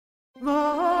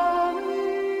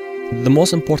The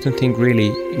most important thing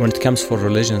really when it comes for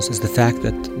religions is the fact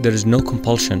that there is no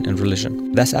compulsion in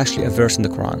religion. That's actually a verse in the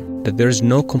Quran, that there is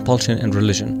no compulsion in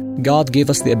religion. God gave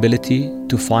us the ability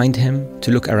to find Him,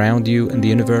 to look around you in the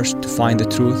universe, to find the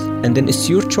truth, and then it's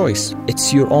your choice.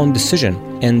 It's your own decision,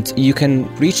 and you can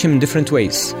reach Him in different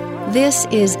ways. This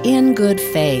is In Good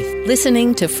Faith,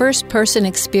 listening to first-person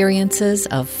experiences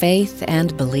of faith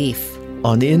and belief.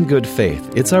 On In Good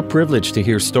Faith, it's our privilege to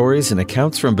hear stories and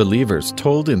accounts from believers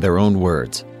told in their own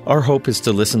words. Our hope is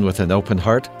to listen with an open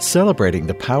heart, celebrating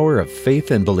the power of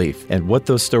faith and belief and what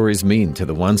those stories mean to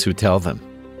the ones who tell them.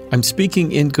 I'm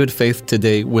speaking in good faith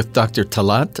today with Dr.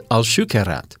 Talat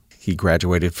Al-Shukairat. He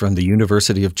graduated from the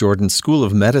University of Jordan School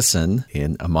of Medicine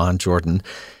in Amman, Jordan.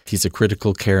 He's a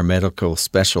critical care medical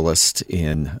specialist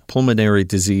in pulmonary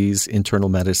disease, internal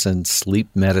medicine, sleep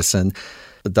medicine.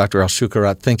 Dr.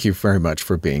 Al-Shukairat, thank you very much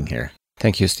for being here.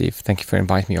 Thank you, Steve. Thank you for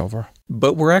inviting me over.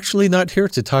 But we're actually not here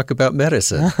to talk about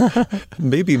medicine.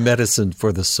 Maybe medicine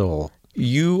for the soul.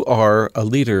 You are a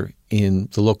leader in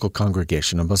the local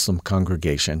congregation, a Muslim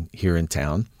congregation here in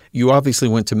town. You obviously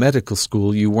went to medical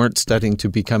school. You weren't studying to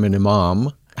become an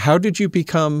imam. How did you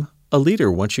become a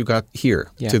leader once you got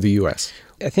here to the U.S.?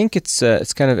 I think it's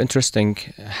kind of interesting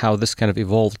how this kind of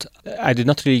evolved. I did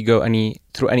not really go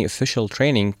through any official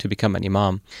training to become an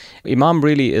imam. Imam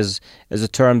really is a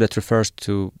term that refers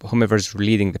to whomever is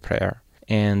leading the prayer.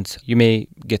 And you may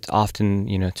get often,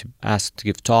 to ask to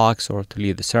give talks or to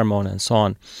lead the sermon and so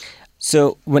on.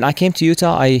 So when I came to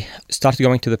Utah, I started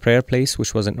going to the prayer place,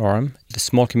 which was in Orem, the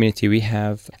small community we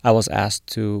have. I was asked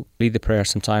to lead the prayer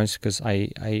sometimes because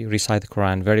I recite the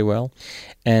Quran very well,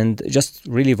 and just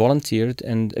really volunteered.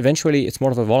 And eventually, it's more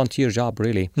of a volunteer job,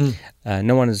 really.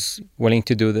 No one is willing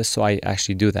to do this, so I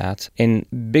actually do that. In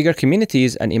bigger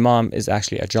communities, an imam is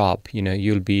actually a job.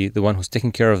 You'll be the one who's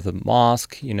taking care of the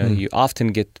mosque. You often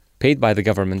get paid by the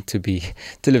government to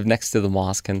live next to the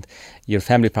mosque, and your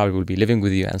family probably will be living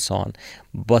with you and so on.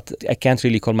 But I can't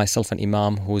really call myself an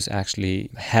imam who's actually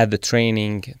had the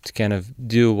training to kind of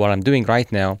do what I'm doing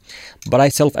right now. But I'm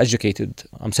self-educated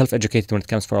when it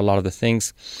comes for a lot of the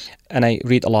things. And I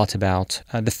read a lot about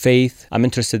the faith. I'm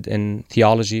interested in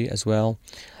theology as well.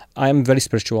 I'm very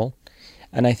spiritual.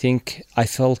 And I think I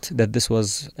felt that this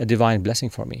was a divine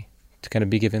blessing for me to kind of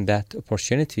be given that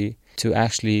opportunity to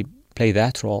actually play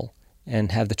that role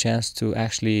and have the chance to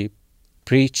actually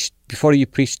preach. Before you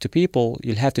preach to people,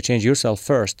 you'll have to change yourself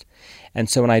first. And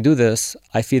so when I do this,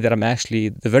 I feel that I'm actually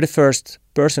the very first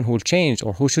person who will change,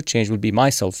 or who should change, will be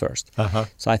myself first.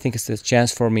 So I think it's a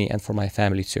chance for me and for my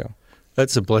family too.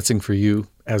 That's a blessing for you,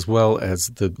 as well as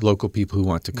the local people who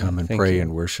want to come and pray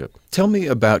and worship. Tell me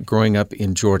about growing up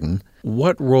in Jordan.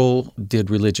 What role did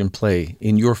religion play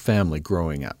in your family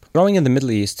growing up? Growing in the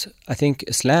Middle East, I think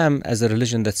Islam as a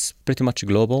religion that's pretty much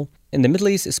global. In the Middle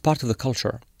East, it's part of the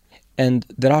culture. And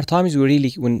there are times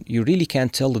when you really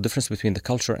can't tell the difference between the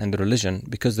culture and the religion,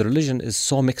 because the religion is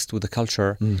so mixed with the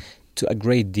culture to a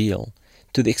great deal,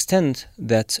 to the extent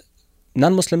that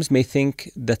non-Muslims may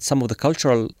think that some of the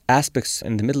cultural aspects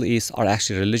in the Middle East are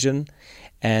actually religion,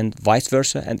 and vice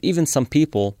versa. And even some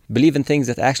people believe in things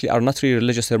that actually are not really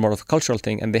religious, they're more of a cultural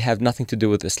thing, and they have nothing to do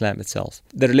with Islam itself.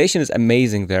 The relation is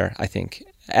amazing there, I think.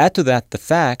 Add to that the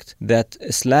fact that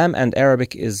Islam and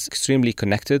Arabic is extremely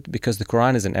connected, because the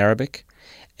Quran is in Arabic,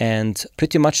 and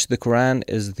pretty much the Quran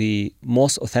is the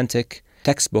most authentic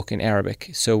textbook in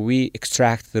Arabic. So we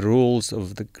extract the rules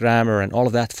of the grammar and all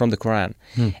of that from the Quran.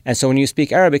 And so when you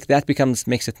speak Arabic, that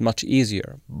makes it much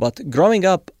easier. But growing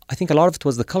up, I think a lot of it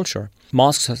was the culture.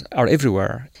 Mosques are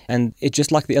everywhere. And it's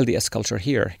just like the LDS culture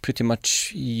here. Pretty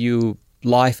much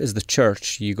life is the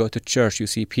church. You go to church, you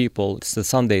see people. It's the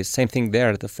Sundays, same thing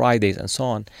there, the Fridays and so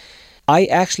on. I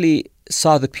actually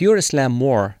saw the pure Islam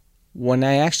more when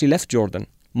I actually left Jordan,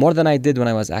 more than I did when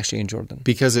I was actually in Jordan.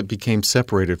 Because it became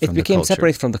separated from the culture. It became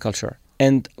separated from the culture.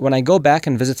 And when I go back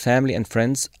and visit family and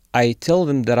friends, I tell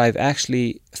them that I've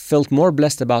actually felt more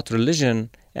blessed about religion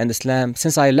and Islam.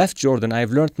 Since I left Jordan,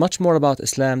 I've learned much more about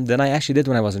Islam than I actually did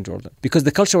when I was in Jordan. Because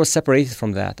the culture was separated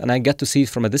from that, and I got to see it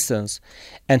from a distance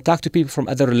and talk to people from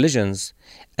other religions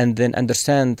and then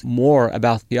understand more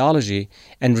about theology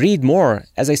and read more.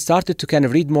 As I started to kind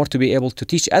of read more to be able to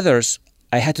teach others,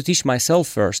 I had to teach myself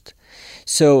first.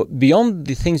 So beyond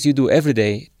the things you do every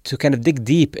day, to kind of dig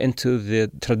deep into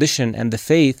the tradition and the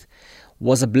faith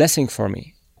was a blessing for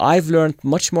me. I've learned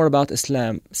much more about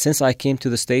Islam since I came to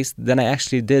the States than I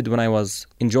actually did when I was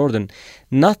in Jordan.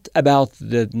 Not about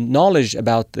the knowledge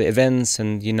about the events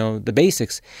and, the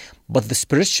basics, but the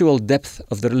spiritual depth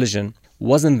of the religion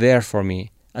wasn't there for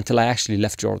me until I actually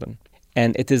left Jordan.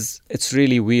 And it's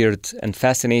really weird and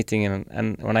fascinating.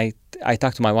 And when I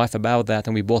talk to my wife about that,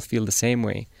 and we both feel the same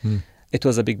way, it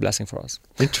was a big blessing for us.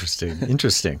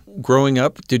 Interesting. Growing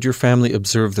up, did your family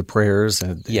observe the prayers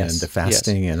and the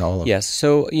fasting and all of Yes.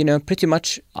 So, pretty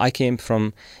much I came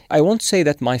from, I won't say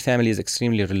that my family is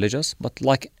extremely religious, but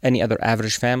like any other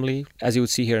average family, as you would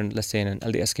see here, let's say in an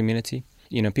LDS community,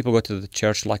 people go to the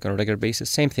church like on a regular basis.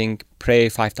 Same thing, pray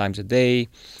 5 times a day,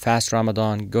 fast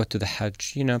Ramadan, go to the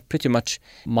Hajj. Pretty much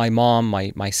my mom,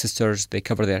 my sisters, they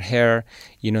cover their hair,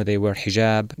 they wear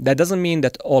hijab. That doesn't mean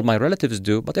that all my relatives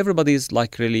do, but everybody's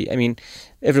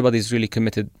everybody's really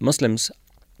committed Muslims.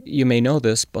 You may know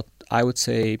this, but I would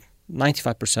say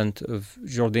 95% of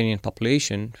Jordanian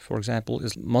population, for example,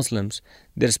 is Muslims.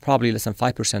 There's probably less than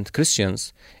 5%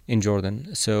 Christians in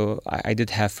Jordan. So I did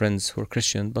have friends who are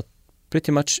Christian, but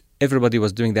pretty much everybody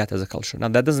was doing that as a culture. Now,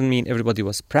 that doesn't mean everybody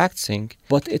was practicing,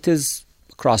 but it is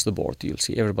across the board. You'll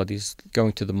see everybody's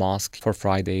going to the mosque for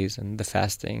Fridays and the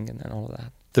fasting and all of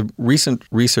that. The recent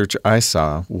research I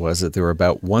saw was that there were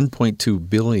about 1.2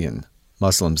 billion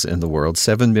Muslims in the world,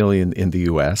 7 million in the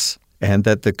U.S., and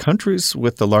that the countries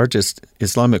with the largest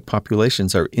Islamic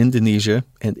populations are Indonesia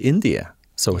and India.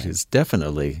 So it has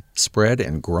definitely spread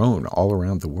and grown all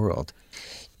around the world.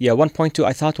 Yeah, 1.2.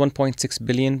 I thought 1.6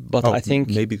 billion, but I think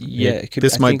maybe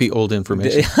this might be old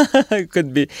information. It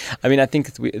could be. I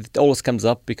think it always comes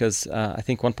up because I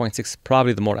think 1.6 is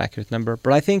probably the more accurate number.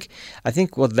 But I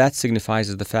think what that signifies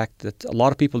is the fact that a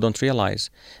lot of people don't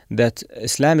realize that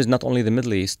Islam is not only the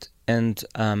Middle East, and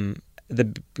the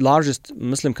largest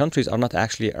Muslim countries are not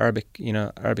actually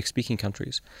Arabic-speaking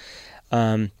countries.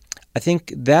 I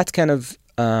think that kind of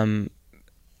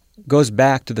goes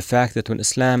back to the fact that when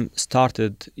Islam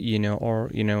started,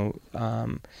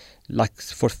 like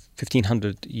for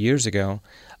 1,500 years ago,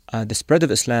 the spread of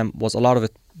Islam was a lot of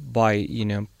it by,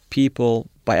 people,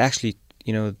 by actually,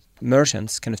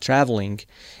 merchants kind of traveling,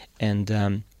 and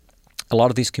a lot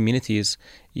of these communities,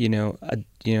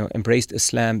 embraced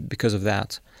Islam because of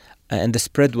that. And the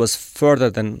spread was further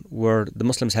than where the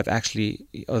Muslims have actually,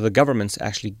 or the governments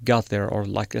actually got there, or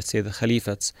like, let's say, the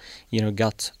caliphs,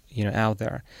 got, out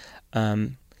there.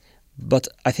 But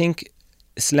I think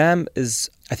Islam is,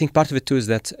 I think part of it too is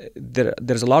that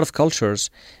there's a lot of cultures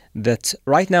that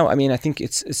right now, I think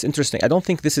it's interesting. I don't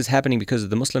think this is happening because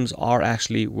the Muslims are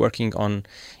actually working on,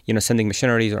 sending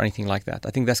missionaries or anything like that. I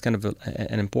think that's kind of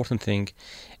an important thing.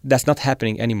 That's not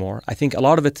happening anymore. I think a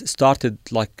lot of it started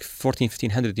like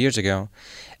 1,500 years ago.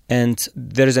 And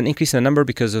there is an increase in the number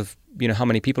because of, how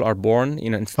many people are born,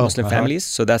 in Muslim families.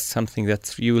 So that's something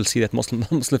that you will see that Muslim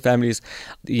families,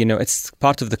 it's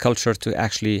part of the culture to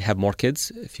actually have more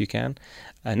kids if you can.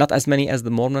 Not as many as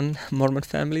the Mormon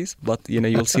families, but,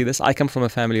 you'll see this. I come from a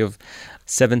family of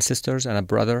 7 sisters and a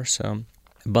brother.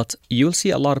 But you'll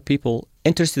see a lot of people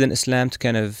interested in Islam to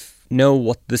kind of know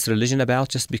what this religion about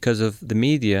just because of the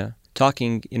media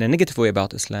talking in a negative way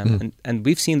about Islam. And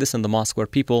we've seen this in the mosque where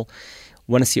people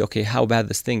want to see, okay, how bad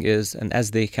this thing is. And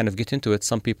as they kind of get into it,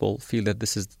 some people feel that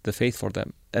this is the faith for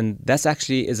them. And that's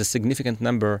actually is a significant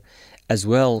number as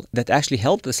well that actually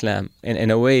helped Islam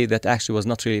in a way that actually was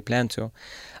not really planned to.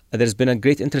 There's been a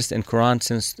great interest in Quran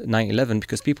since 9/11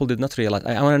 because people did not realize,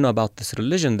 I want to know about this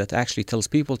religion that actually tells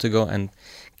people to go and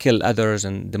kill others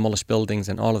and demolish buildings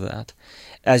and all of that.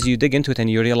 As you dig into it and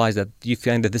you realize that you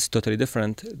find that this is totally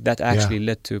different, that actually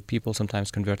led to people sometimes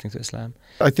converting to Islam.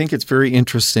 I think it's very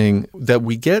interesting that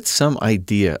we get some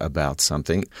idea about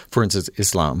something, for instance,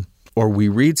 Islam, or we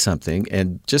read something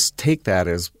and just take that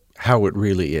as how it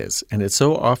really is. And it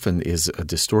so often is a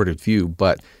distorted view,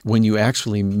 but when you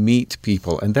actually meet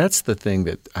people, and that's the thing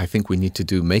that I think we need to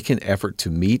do, make an effort to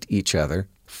meet each other,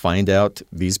 find out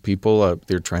these people,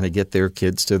 they're trying to get their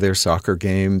kids to their soccer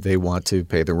game, they want to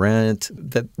pay the rent,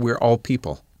 that we're all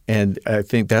people. And I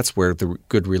think that's where the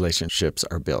good relationships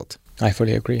are built. I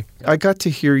fully agree. I got to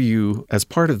hear you as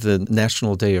part of the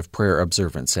National Day of Prayer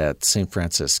observance at St.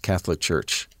 Francis Catholic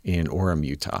Church in Orem,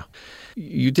 Utah.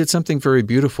 You did something very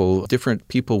beautiful. Different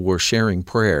people were sharing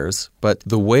prayers, but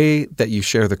the way that you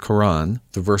share the Quran,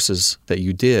 the verses that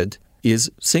you did,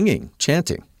 is singing,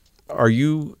 chanting. Are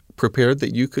you prepared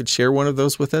that you could share one of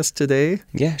those with us today?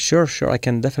 Yeah, sure. I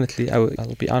can definitely.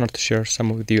 I'll be honored to share some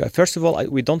with you. First of all,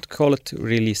 we don't call it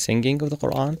really singing of the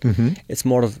Quran. Mm-hmm. It's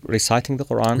more of reciting the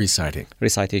Quran.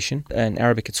 Recitation. In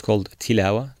Arabic, it's called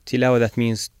tilawa. Tilawa, that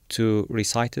means to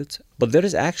recite it. But there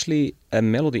is actually a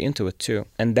melody into it too.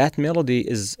 And that melody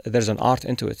there's an art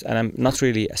into it. And I'm not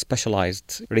really a specialized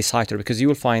reciter because you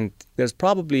will find there's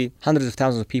probably hundreds of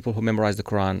thousands of people who memorize the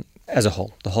Quran as a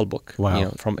whole, the whole book,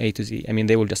 wow. From A to Z.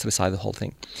 They will just recite the whole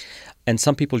thing. And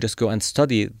some people just go and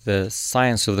study the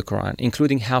science of the Quran,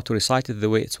 including how to recite it the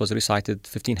way it was recited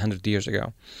 1500 years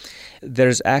ago.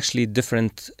 There's actually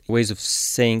different ways of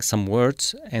saying some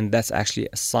words, and that's actually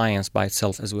a science by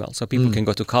itself as well. So people can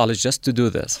go to college just to do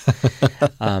this.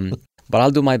 But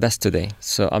I'll do my best today.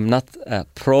 So I'm not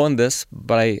pro in this,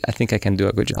 but I think I can do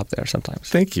a good job there sometimes.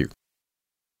 Thank you.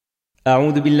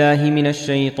 أعوذ بالله من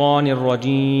الشيطان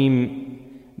الرجيم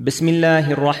بسم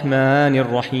الله الرحمن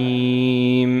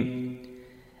الرحيم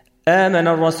آمن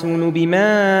الرسول بما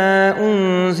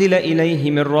أنزل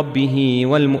إليه من ربه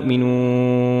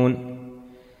والمؤمنون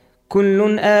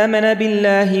كل آمن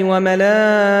بالله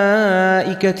وملائكته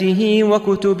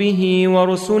وكتبه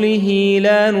ورسله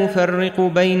لا نفرق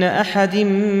بين أحد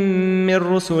من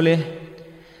رسله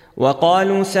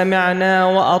وقالوا سمعنا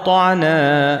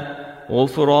وأطعنا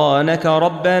غفرانك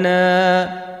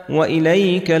ربنا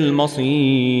وإليك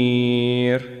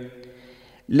المصير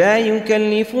لا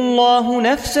يكلف الله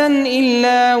نفسا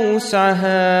إلا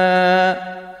وسعها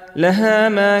لها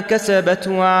ما كسبت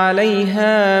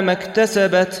وعليها ما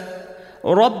اكتسبت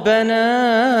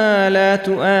ربنا لا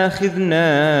تؤاخذنا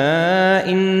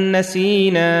إن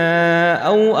نسينا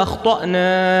أو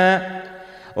أخطأنا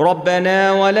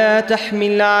ربنا ولا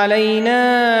تحمل علينا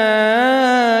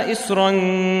إصرا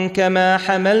كما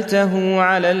حملته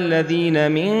على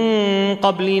الذين من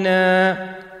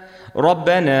قبلنا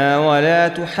ربنا ولا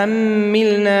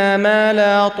تحملنا ما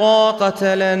لا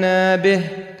طاقة لنا به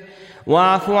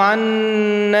واعف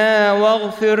عنا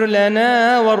واغفر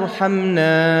لنا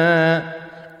وارحمنا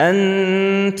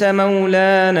أنت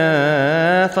مولانا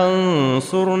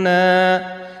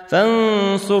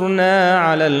فانصرنا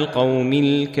على القوم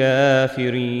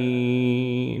الكافرين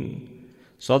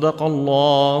صدق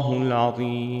الله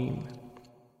العظيم.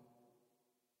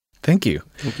 Thank you.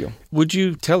 Thank you. Would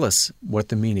you tell us what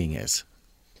the meaning is?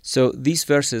 So these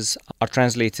verses are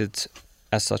translated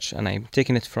as such, and I'm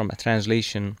taking it from a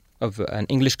translation of an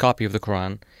English copy of the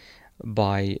Quran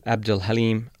by Abdul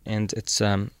Halim, and it's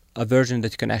a version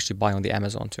that you can actually buy on the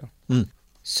Amazon too.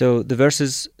 So the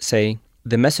verses say,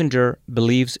 "The messenger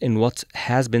believes in what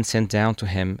has been sent down to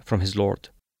him from his Lord,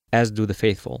 as do the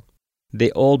faithful.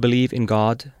 They all believe in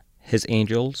God, His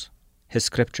angels, His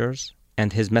scriptures, and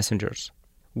His messengers.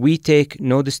 We take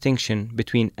no distinction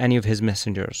between any of His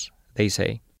messengers, they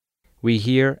say. We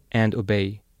hear and obey.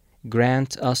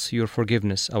 Grant us your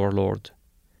forgiveness, our Lord.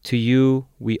 To you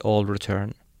we all return.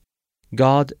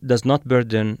 God does not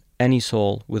burden any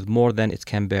soul with more than it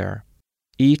can bear.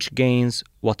 Each gains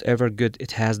whatever good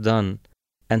it has done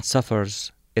and suffers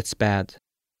its bad.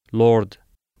 Lord,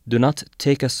 do not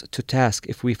take us to task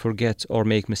if we forget or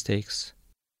make mistakes.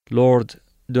 Lord,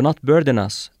 do not burden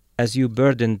us as you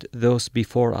burdened those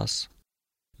before us.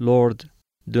 Lord,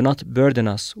 do not burden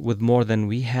us with more than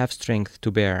we have strength to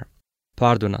bear.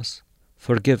 Pardon us,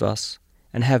 forgive us,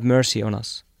 and have mercy on us.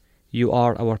 You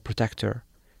are our protector,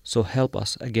 so help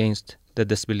us against the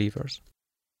disbelievers."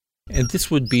 And this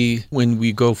would be when we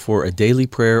go for a daily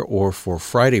prayer or for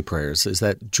Friday prayers. Is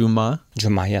that Jummah?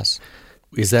 Jummah, yes.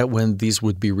 Is that when these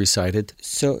would be recited?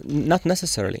 So not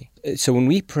necessarily. So when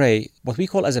we pray, what we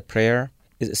call as a prayer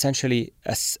is essentially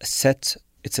a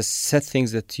set things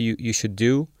that you should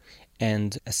do and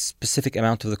a specific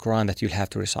amount of the Quran that you'll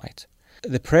have to recite.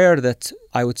 The prayer that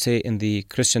I would say in the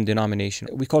Christian denomination,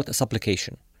 we call it a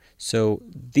supplication. So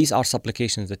these are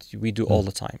supplications that we do all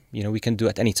the time. You know, we can do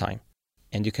at any time,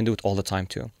 and you can do it all the time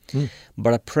too.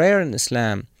 But a prayer in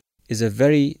Islam is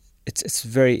it's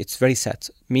very set,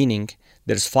 meaning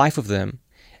there's 5 of them,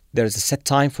 there's a set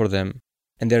time for them,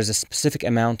 and there's a specific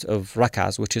amount of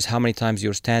rak'ahs, which is how many times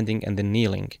you're standing and then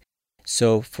kneeling. So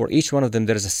for each one of them,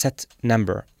 there is a set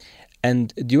number. And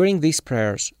during these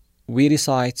prayers, we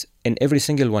recite, in every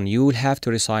single one, you will have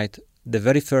to recite the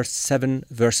very first 7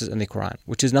 verses in the Quran,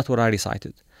 which is not what I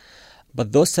recited.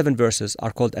 But those 7 verses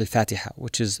are called Al-Fatiha,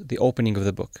 which is the opening of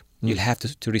the book. You'll have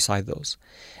to recite those.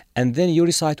 And then you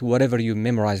recite whatever you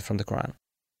memorize from the Quran.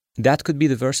 That could be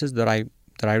the verses that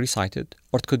I recited,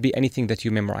 or it could be anything that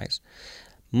you memorize.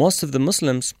 Most of the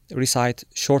Muslims recite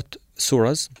short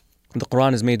surahs. The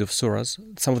Quran is made of surahs.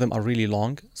 Some of them are really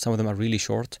long, some of them are really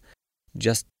short.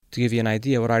 Just to give you an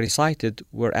idea, what I recited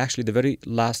were actually the very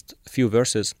last few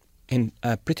verses in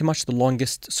pretty much the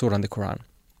longest surah in the Quran.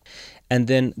 And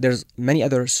then there's many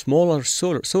other smaller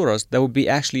surahs that would be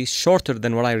actually shorter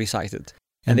than what I recited.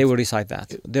 And they will recite that.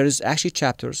 There's actually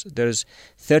chapters. There's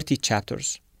 30 chapters.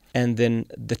 And then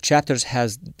the chapters has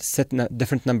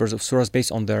different numbers of surahs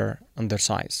based on their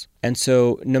size. And so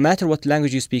no matter what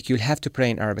language you speak, you'll have to pray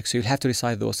in Arabic. So you'll have to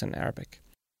recite those in Arabic.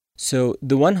 So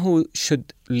the one who should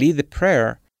lead the prayer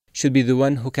should be the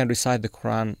one who can recite the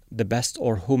Quran the best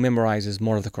or who memorizes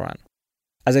more of the Quran.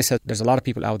 As I said, there's a lot of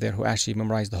people out there who actually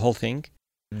memorize the whole thing.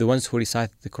 The ones who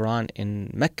recite the Quran in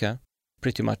Mecca,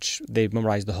 pretty much they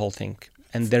memorize the whole thing.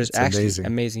 And there's It's actually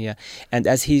amazing, yeah. And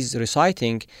as he's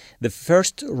reciting, the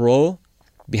first row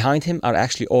behind him are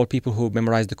actually all people who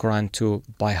memorize the Quran too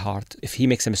by heart. If he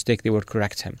makes a mistake, they will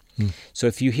correct him. So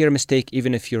if you hear a mistake,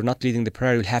 even if you're not leading the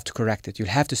prayer, you'll have to correct it. You'll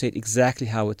have to say it exactly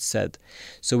how it's said.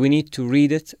 So we need to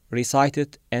read it, recite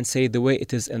it, and say it the way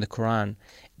it is in the Quran.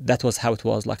 That was how it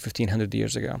was like 1,500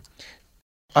 years ago.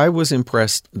 I was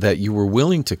impressed that you were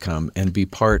willing to come and be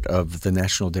part of the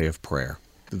National Day of Prayer.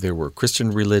 There were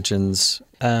Christian religions,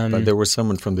 but there was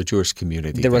someone from the Jewish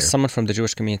community. There was someone from the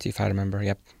Jewish community, if I remember,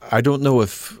 yep. I don't know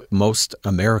if most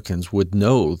Americans would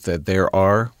know that there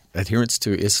are adherents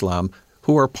to Islam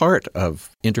who are part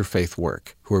of interfaith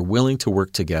work, who are willing to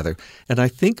work together. And I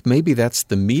think maybe that's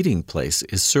the meeting place,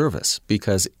 is service,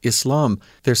 because Islam,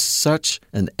 there's such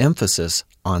an emphasis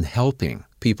on helping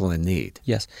people in need.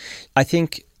 Yes. I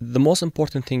think the most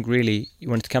important thing really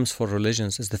when it comes for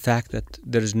religions is the fact that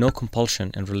there is no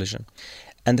compulsion in religion.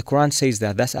 And the Quran says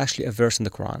that. That's actually a verse in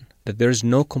the Quran, that there is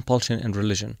no compulsion in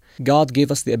religion. God gave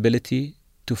us the ability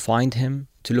to find Him,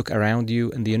 to look around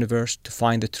you in the universe, to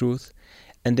find the truth.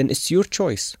 And then it's your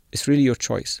choice. It's really your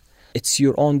choice. It's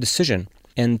your own decision.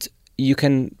 And you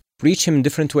can reach Him in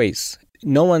different ways.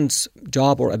 No one's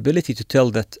job or ability to tell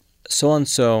that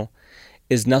so-and-so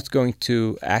is not going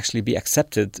to actually be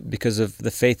accepted because of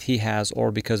the faith he has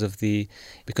or because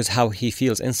how he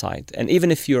feels inside. And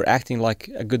even if you're acting like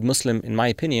a good Muslim, in my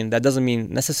opinion, that doesn't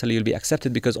mean necessarily you'll be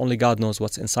accepted, because only God knows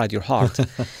what's inside your heart.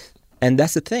 And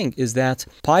that's the thing, is that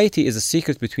piety is a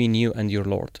secret between you and your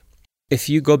Lord. If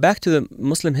you go back to the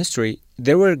Muslim history,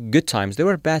 there were good times, there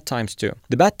were bad times too.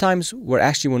 The bad times were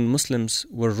actually when Muslims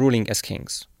were ruling as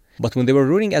kings. But when they were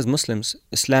ruling as Muslims,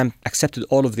 Islam accepted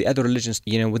all of the other religions,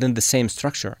 within the same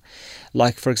structure.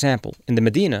 Like, for example, in the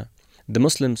Medina, the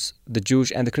Muslims, the Jews,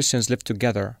 and the Christians lived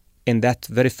together in that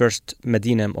very first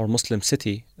Medina or Muslim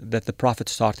city that the Prophet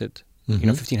started,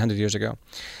 1,500 years ago.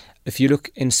 If you look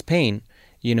in Spain,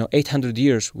 800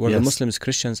 years where the Muslims,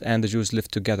 Christians, and the Jews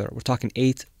lived together. We're talking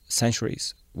 8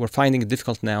 centuries. We're finding it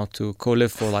difficult now to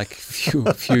co-live for like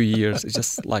few years. It's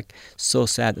just like so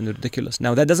sad and ridiculous.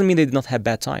 Now, that doesn't mean they did not have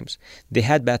bad times. They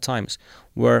had bad times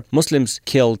where Muslims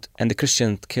killed and the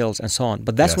Christian kills and so on.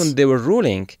 But that's when they were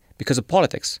ruling because of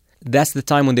politics. That's the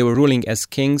time when they were ruling as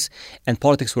kings, and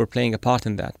politics were playing a part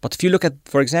in that. But if you look at,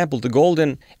 for example, the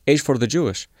golden age for the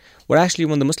Jewish, were actually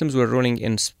when the Muslims were ruling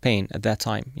in Spain at that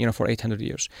time, for 800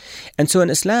 years. And so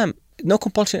in Islam, no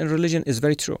compulsion in religion is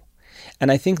very true.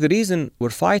 And I think the reason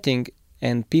we're fighting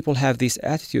and people have this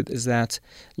attitude is that,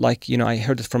 I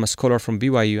heard it from a scholar from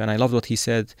BYU, and I loved what he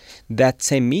said, that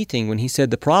same meeting when he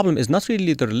said the problem is not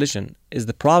really the religion, is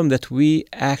the problem that we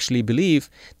actually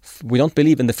we don't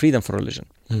believe in the freedom for religion.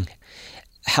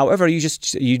 However,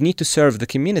 you need to serve the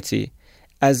community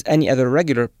as any other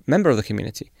regular member of the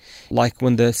community. Like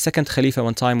when the second Khalifa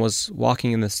one time was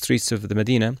walking in the streets of the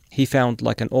Medina, he found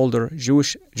like an older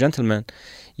Jewish gentleman,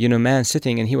 man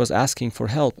sitting, and he was asking for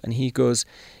help. And he goes,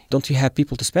 "Don't you have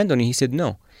people to spend on you?" He said, "No."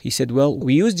 He said, "Well,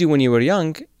 we used you when you were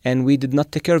young, and we did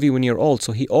not take care of you when you're old."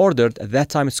 So he ordered, at that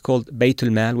time it's called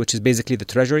Baytul Mal, which is basically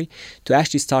the treasury, to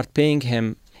actually start paying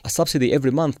him a subsidy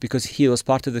every month because he was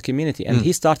part of the community. And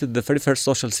he started the very first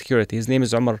social security. His name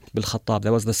is Umar bil Khattab.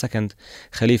 That was the second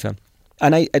Khalifa.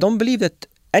 And I don't believe that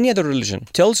any other religion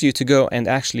tells you to go and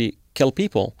actually kill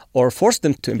people or force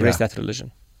them to embrace that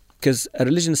religion. Because a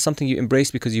religion is something you embrace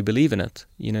because you believe in it.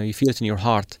 You feel it in your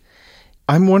heart.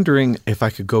 I'm wondering if I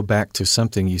could go back to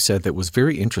something you said that was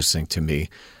very interesting to me.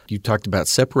 You talked about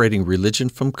separating religion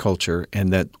from culture,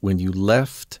 and that when you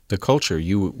left the culture,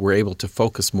 you were able to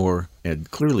focus more and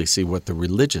clearly see what the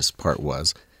religious part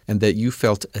was, and that you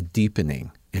felt a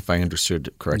deepening, if I understood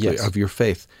correctly, of your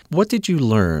faith. What did you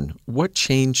learn? What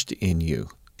changed in you?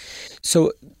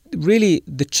 So really,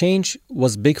 the change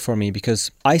was big for me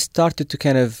because I started to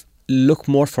kind of look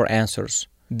more for answers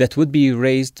that would be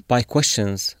raised by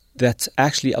questions that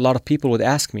actually a lot of people would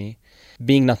ask me,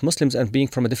 being not Muslims and being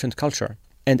from a different culture.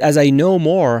 And as I know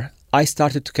more, I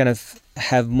started to kind of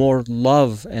have more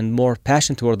love and more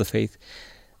passion toward the faith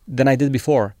than I did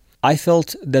before. I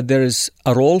felt that there is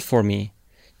a role for me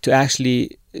to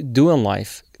actually do in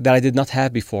life that I did not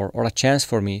have before, or a chance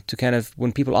for me to kind of,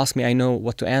 when people ask me, I know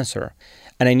what to answer,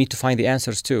 and I need to find the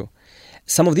answers too.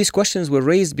 Some of these questions were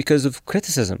raised because of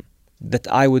criticism that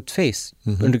I would face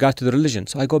in regard to the religion.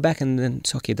 So I go back and then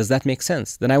say, okay, does that make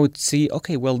sense? Then I would see,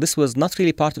 okay, well, this was not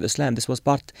really part of Islam. This was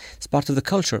part of the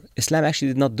culture. Islam actually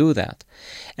did not do that.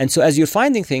 And so as you're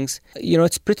finding things,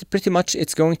 it's pretty much,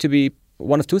 it's going to be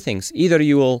one of two things. Either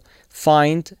you will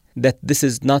find that this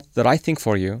is not the right thing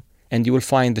for you, and you will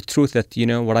find the truth that,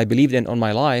 what I believed in all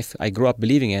my life, I grew up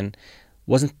believing in,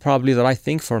 wasn't probably the right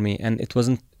thing for me, and it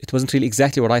wasn't really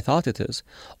exactly what I thought it is.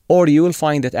 Or you will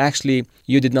find that actually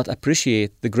you did not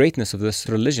appreciate the greatness of this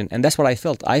religion. And that's what I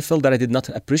felt. I felt that I did not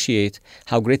appreciate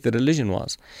how great the religion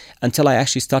was until I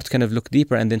actually start to kind of look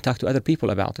deeper and then talk to other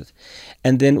people about it.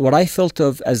 And then what I felt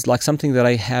of as like something that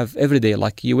I have every day,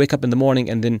 like you wake up in the morning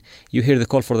and then you hear the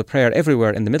call for the prayer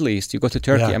everywhere in the Middle East. You go to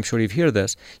Turkey, I'm sure you've heard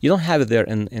this. You don't have it there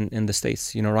in the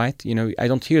States, right? I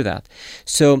don't hear that.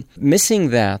 So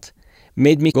missing that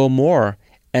made me go more,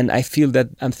 and I feel that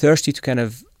I'm thirsty to kind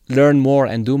of learn more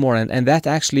and do more, and that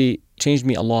actually changed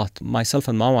me a lot, myself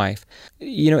and my wife.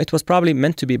 It was probably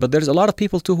meant to be, but there's a lot of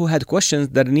people too who had questions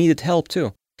that needed help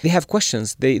too. They have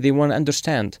questions, they want to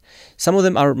understand. Some of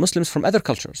them are Muslims from other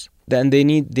cultures, and they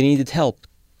needed help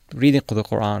reading the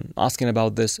Quran, asking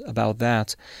about this, about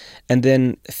that, and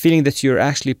then feeling that you're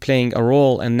actually playing a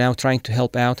role and now trying to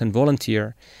help out and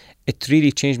volunteer. It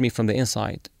really changed me from the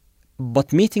inside.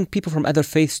 But meeting people from other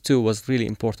faiths too was really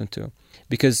important too,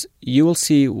 because you will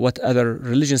see what other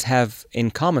religions have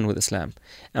in common with Islam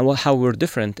and how we're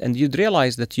different. And you'd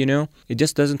realize that, it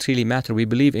just doesn't really matter. We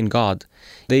believe in God.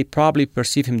 They probably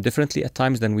perceive him differently at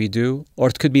times than we do, or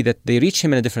it could be that they reach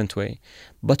him in a different way.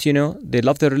 But, they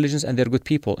love their religions and they're good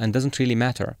people, and doesn't really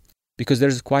matter. Because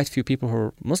there's quite a few people who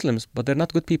are Muslims, but they're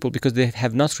not good people because they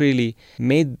have not really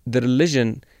made the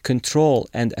religion control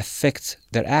and affect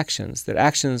their actions. Their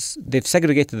actions, they've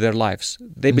segregated their lives.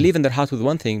 They believe in their heart with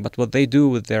one thing, but what they do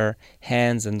with their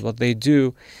hands and what they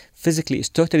do physically is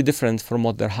totally different from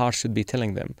what their heart should be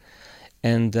telling them.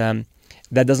 And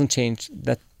that doesn't change.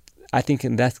 That I think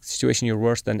in that situation you're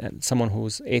worse than someone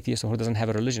who's atheist or who doesn't have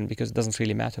a religion, because it doesn't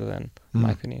really matter then, in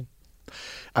my opinion.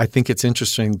 I think it's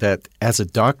interesting that as a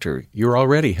doctor, you're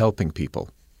already helping people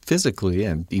physically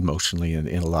and emotionally in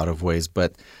a lot of ways,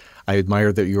 but I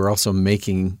admire that you're also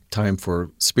making time for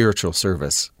spiritual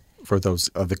service for those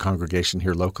of the congregation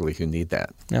here locally who need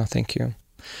that. No, thank you.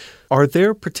 Are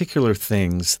there particular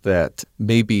things that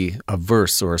maybe a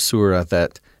verse or a surah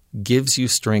that gives you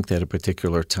strength at a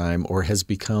particular time or has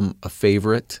become a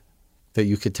favorite that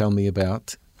you could tell me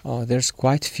about? Oh, there's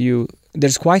quite a few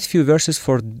verses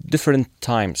for different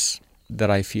times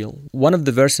that I feel. One of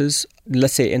the verses,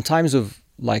 let's say in times of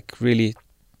like really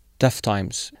tough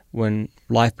times when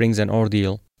life brings an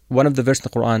ordeal, one of the verses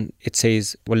in the Quran, it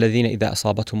says, وَالَّذِينَ إِذَا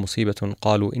أَصَابَتْهُمْ مُصِيبَةٌ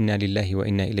قَالُوا إِنَّا لِلَّهِ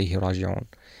وَإِنَّا إِلَيْهِ رَاجِعُونَ.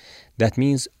 That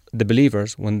means the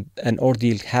believers, when an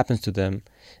ordeal happens to them,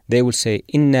 they will say,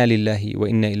 إِنَّا لِلَّهِ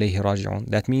وَإِنَّا إِلَيْهِ رَاجِعُونَ.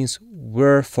 That means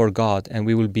we're for God and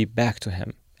we will be back to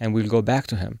Him and we'll go back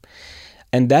to Him.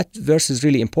 And that verse is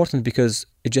really important because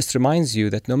it just reminds you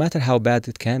that no matter how bad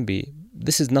it can be,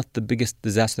 this is not the biggest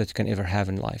disaster that you can ever have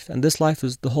in life. And this life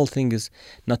the whole thing is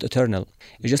not eternal.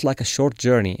 It's just like a short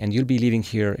journey, and you'll be leaving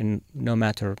here in no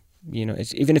matter,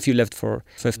 even if you lived for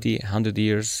 50, 100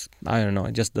 years, I don't know,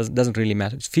 it just doesn't really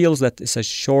matter. It feels that it's a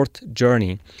short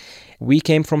journey. We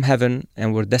came from heaven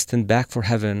and we're destined back for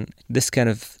heaven. This kind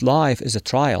of life is a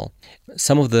trial.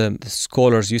 Some of the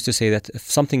scholars used to say that if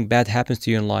something bad happens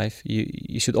to you in life,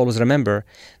 you should always remember,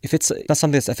 if it's not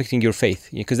something that's affecting your faith,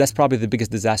 because that's probably the biggest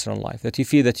disaster in life, that you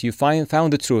feel that you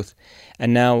found the truth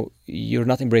and now you're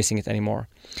not embracing it anymore.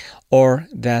 Or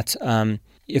that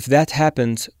if that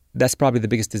happens, that's probably the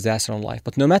biggest disaster in life.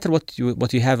 But no matter what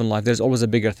you have in life, there's always a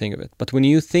bigger thing of it. But when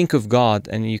you think of God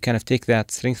and you kind of take that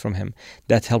strength from Him,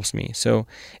 that helps me. So,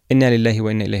 إِنَّا لِلَّهِ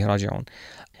وَإِنَّا إِلَيْهِ رَاجِعُونَ.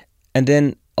 And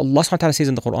then Allah subhanahu wa ta'ala says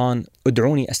in the Quran,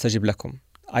 "Ud'uni astajib lakum."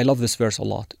 I love this verse a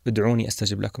lot. "Ud'uni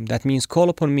astajib lakum." That means call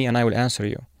upon me and I will answer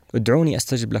you. "Ud'uni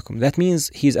astajib lakum." That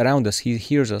means He's around us. He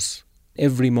hears us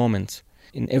every moment,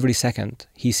 in every second.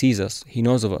 He sees us. He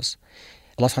knows of us.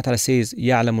 Allah subhanahu wa ta'ala says,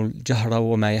 يَعْلَمُ الْجَهْرَ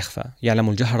وَمَا يَخْفَى.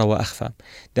 يَعْلَمُ الْجَهْرَ وَأَخْفَى.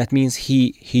 That means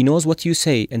He knows what you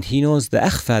say, and He knows the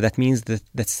akhfa. That means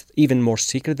that's even more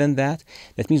secret than that.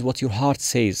 That means what your heart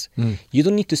says. You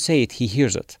don't need to say it. He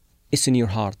hears it. It's in your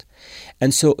heart.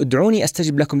 And so, ادعوني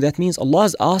أستجب لكم. That means Allah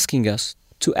is asking us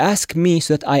to ask me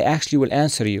so that I actually will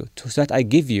answer you, so that I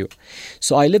give you.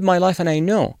 So I live my life and I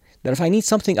know that if I need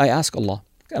something, I ask Allah.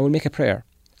 I will make a prayer.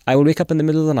 I will wake up in the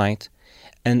middle of the night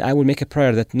and I will make a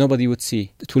prayer that nobody would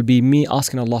see. It will be me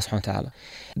asking Allah subhanahu wa ta'ala.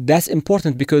 That's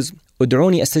important because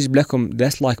ادعوني أستجب لكم,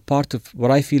 that's like part of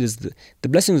what I feel is the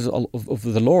blessings of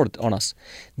the Lord on us.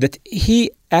 That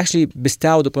He actually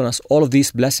bestowed upon us all of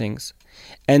these blessings.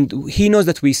 And He knows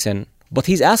that we sin, but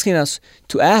He's asking us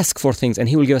to ask for things and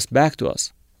He will give us back to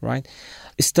us, right?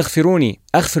 استغفروني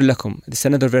أغفر لكم. This is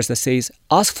another verse that says,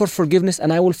 ask for forgiveness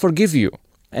and I will forgive you.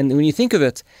 And when you think of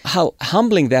it, how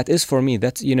humbling that is for me,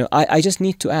 that, I just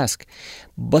need to ask.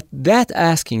 But that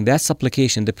asking, that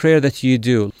supplication, the prayer that you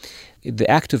do, the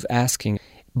act of asking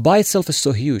by itself is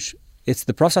so huge. It's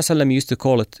the Prophet ﷺ used to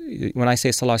call it, when I say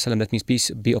Sallallahu Alaihi Wasallam, that means peace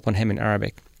be upon him in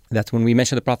Arabic. That when we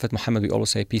mention the Prophet Muhammad, we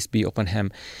always say peace be upon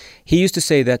him. He used to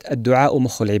say that ad-du'a'u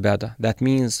mukhul ibadah. That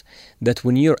means that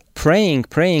when you're praying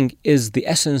is the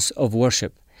essence of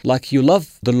worship. Like you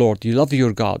love the Lord, you love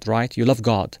your God, right? You love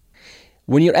God.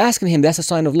 When you're asking him, that's a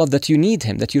sign of love, that you need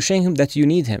him, that you're showing him that you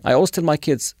need him. I always tell my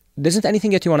kids, there isn't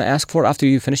anything that you want to ask for after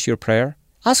you finish your prayer.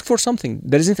 Ask for something.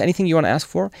 There isn't anything you want to ask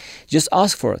for. Just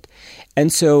ask for it.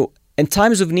 And so in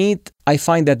times of need, I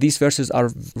find that these verses are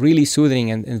really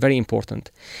soothing and very important.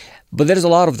 But there's a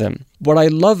lot of them. What I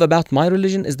love about my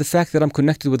religion is the fact that I'm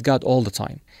connected with God all the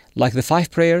time. Like the 5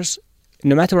 prayers,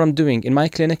 no matter what I'm doing, in my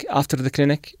clinic, after the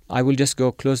clinic, I will just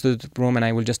go close the room and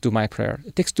I will just do my prayer.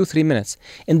 It takes 2-3 minutes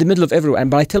in the middle of everyone.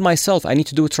 But I tell myself I need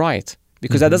to do it right.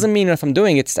 Because that doesn't mean if I'm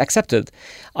doing it, it's accepted.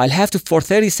 I'll have to, for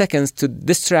 30 seconds, to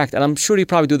distract, and I'm sure you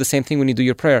probably do the same thing when you do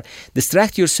your prayer.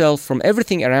 Distract yourself from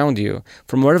everything around you,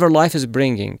 from whatever life is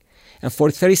bringing. And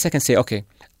for 30 seconds say, okay,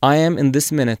 I am in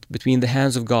this minute between the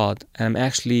hands of God, and I'm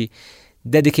actually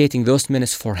dedicating those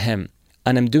minutes for Him.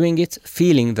 And I'm doing it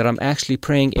feeling that I'm actually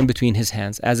praying in between His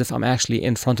hands, as if I'm actually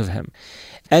in front of Him.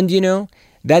 And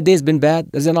that day's been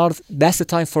bad. That's the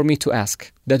time for me to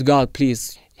ask that God,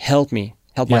 please help me.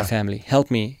 Help my family. Help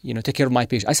me, take care of my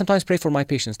patients. I sometimes pray for my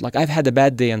patients. Like I've had a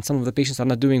bad day and some of the patients are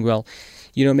not doing well.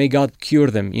 May God cure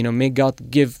them. May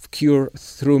God give cure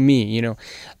through me,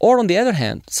 Or on the other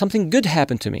hand, something good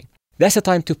happened to me. That's a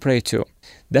time to pray too.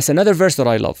 That's another verse that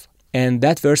I love. And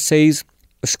that verse says,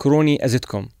 Ushkuruni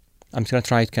azidkum. I'm going to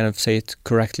try to kind of say it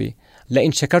correctly.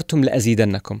 لَإِن شَكَرْتُمْ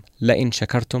لَأَزِيدَنَّكُمْ لَإِن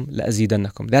شَكَرْتُمْ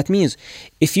لَأَزِيدَنَّكُمْ. That means,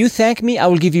 if you thank me, I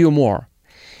will give you more.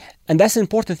 And that's an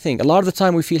important thing. A lot of the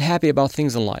time we feel happy about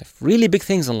things in life, really big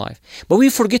things in life. But we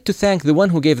forget to thank the one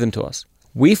who gave them to us.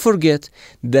 We forget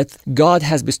that God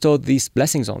has bestowed these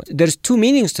blessings on us. There's 2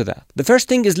 meanings to that. The first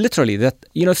thing is literally that,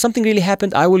 if something really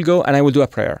happened, I will go and I will do a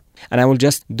prayer. And I will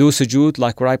just do sujood,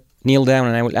 like where I kneel down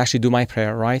and I will actually do my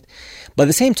prayer, right? But at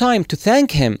the same time, to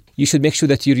thank Him, you should make sure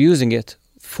that you're using it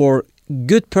for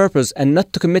good purpose and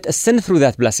not to commit a sin through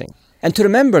that blessing. And to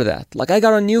remember that, like I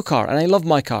got a new car and I love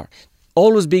my car.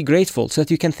 Always be grateful so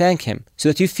that you can thank Him, so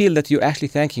that you feel that you're actually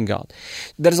thanking God.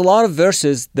 There's a lot of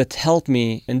verses that help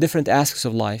me in different aspects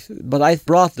of life, but I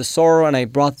brought the sorrow and I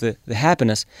brought the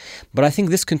happiness. But I think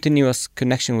this continuous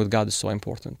connection with God is so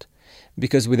important,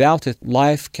 because without it,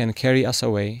 life can carry us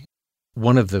away.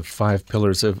 One of the 5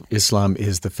 pillars of Islam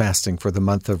is the fasting for the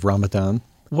month of Ramadan.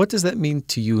 What does that mean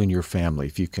to you and your family,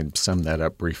 if you can sum that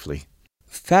up briefly?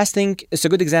 Fasting is a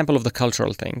good example of the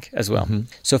cultural thing as well.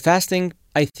 So fasting,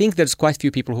 I think there's quite a few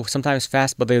people who sometimes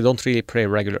fast, but they don't really pray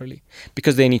regularly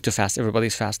because they need to fast.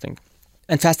 Everybody's fasting.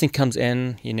 And fasting comes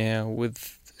in,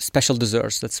 with special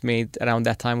desserts that's made around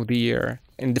that time of the year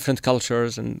in different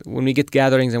cultures. And when we get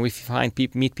gatherings and we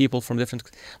meet people from different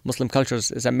Muslim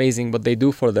cultures, it's amazing what they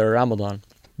do for their Ramadan.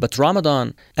 But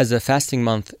Ramadan, as a fasting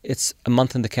month, it's a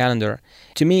month in the calendar.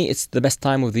 To me, it's the best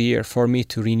time of the year for me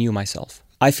to renew myself.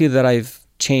 I feel that I've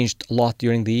changed a lot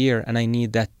during the year, and I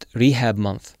need that rehab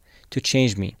month to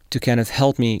change me, to kind of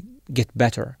help me get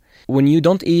better. When you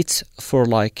don't eat for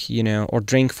or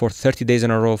drink for 30 days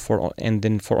in a row and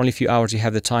then for only a few hours you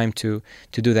have the time to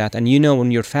do that. And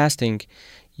when you're fasting,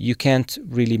 you can't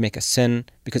really make a sin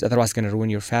because otherwise it's going to ruin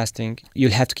your fasting.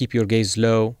 You'll have to keep your gaze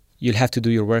low. You'll have to do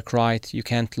your work right. You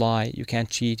can't lie. You can't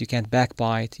cheat. You can't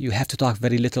backbite. You have to talk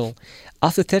very little.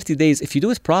 After 30 days, if you do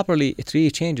it properly, it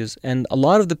really changes. And a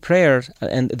lot of the prayer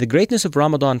and the greatness of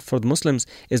Ramadan for the Muslims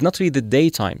is not really the day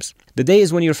times. The day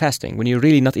is when you're fasting, when you're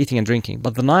really not eating and drinking.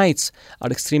 But the nights are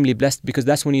extremely blessed because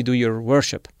that's when you do your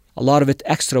worship. A lot of it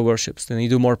extra worships. Then you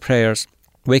do more prayers.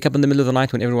 Wake up in the middle of the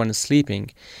night when everyone is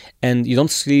sleeping and you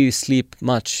don't really sleep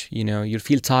much. You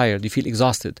feel tired. You feel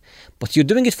exhausted. But you're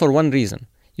doing it for one reason.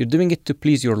 You're doing it to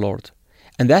please your Lord.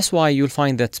 And that's why you'll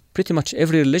find that pretty much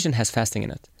every religion has fasting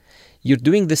in it. You're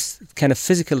doing this kind of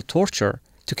physical torture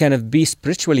to kind of be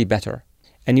spiritually better.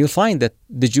 And you'll find that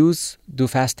the Jews do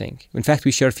fasting. In fact,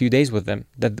 we share a few days with them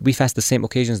that we fast the same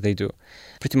occasions they do.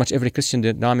 Pretty much every Christian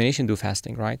denomination do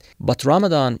fasting, right? But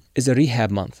Ramadan is a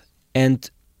rehab month.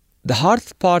 And the hard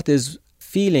part is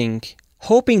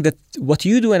hoping that what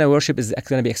you do in a worship is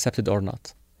going to be accepted or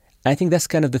not. I think that's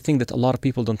kind of the thing that a lot of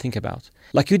people don't think about.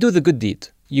 Like you do the good deed.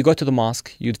 You go to the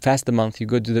mosque, you fast the month, you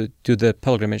go to the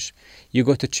pilgrimage, you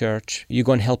go to church, you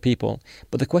go and help people.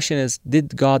 But the question is,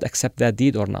 did God accept that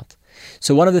deed or not?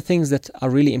 So one of the things that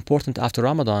are really important after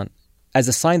Ramadan, as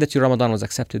a sign that your Ramadan was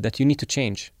accepted, that you need to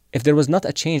change. If there was not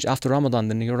a change after Ramadan,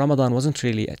 then your Ramadan wasn't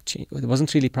really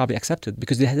probably accepted,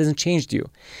 because it hasn't changed you.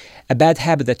 A bad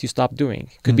habit that you stopped doing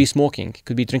could be smoking,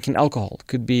 could be drinking alcohol,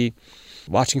 could be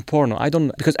watching porno. I don't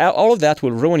know, because all of that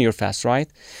will ruin your fast, right?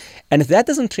 And if that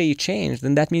doesn't really change,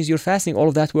 then that means you're fasting. All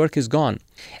of that work is gone.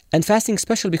 And fasting is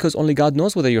special because only God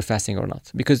knows whether you're fasting or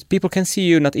not. Because people can see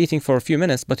you not eating for a few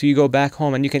minutes, but you go back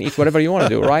home and you can eat whatever you want to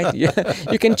do, right?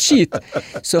 You can cheat.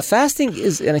 So fasting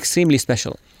is an extremely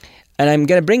special. And I'm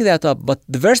going to bring that up. But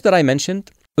the verse that I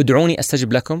mentioned, Ud'uni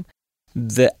astajib lakum,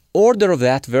 the order of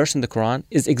that verse in the Quran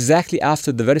is exactly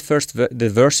after the very first the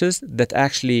verses that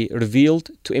actually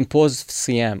revealed to impose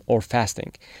siyam or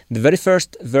fasting. The very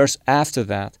first verse after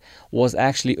that was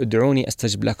actually Ud'uni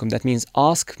astajib lakum. That means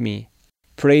ask me,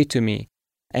 pray to me,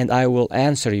 and I will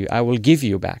answer you. I will give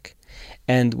you back.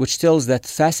 And which tells that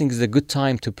fasting is a good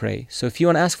time to pray. So if you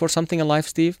want to ask for something in life,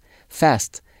 Steve,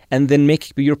 fast, and then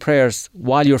make your prayers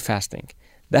while you're fasting.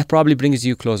 That probably brings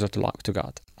you closer to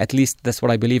God. At least that's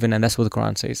what I believe in, and that's what the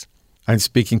Quran says. I'm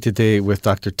speaking today with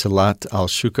Dr. Talat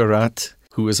Al-Shukarat,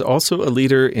 who is also a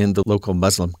leader in the local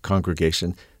Muslim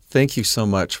congregation. Thank you so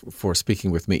much for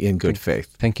speaking with me in good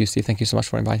faith. Thank you, Steve. Thank you so much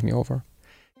for inviting me over.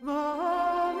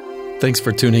 Thanks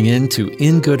for tuning in to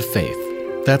In Good Faith.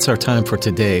 That's our time for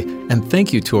today, and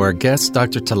thank you to our guest,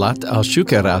 Dr. Talat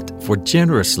Al-Shukarat, for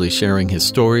generously sharing his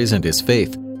stories and his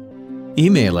faith.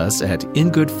 Email us at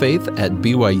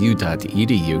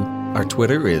ingoodfaith@byu.edu. Our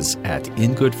Twitter is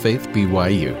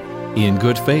 @ingoodfaithbyu. In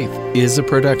Good Faith is a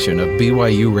production of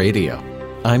BYU Radio.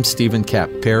 I'm Stephen Kapp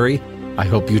Perry. I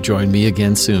hope you join me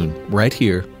again soon, right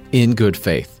here in Good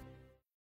Faith.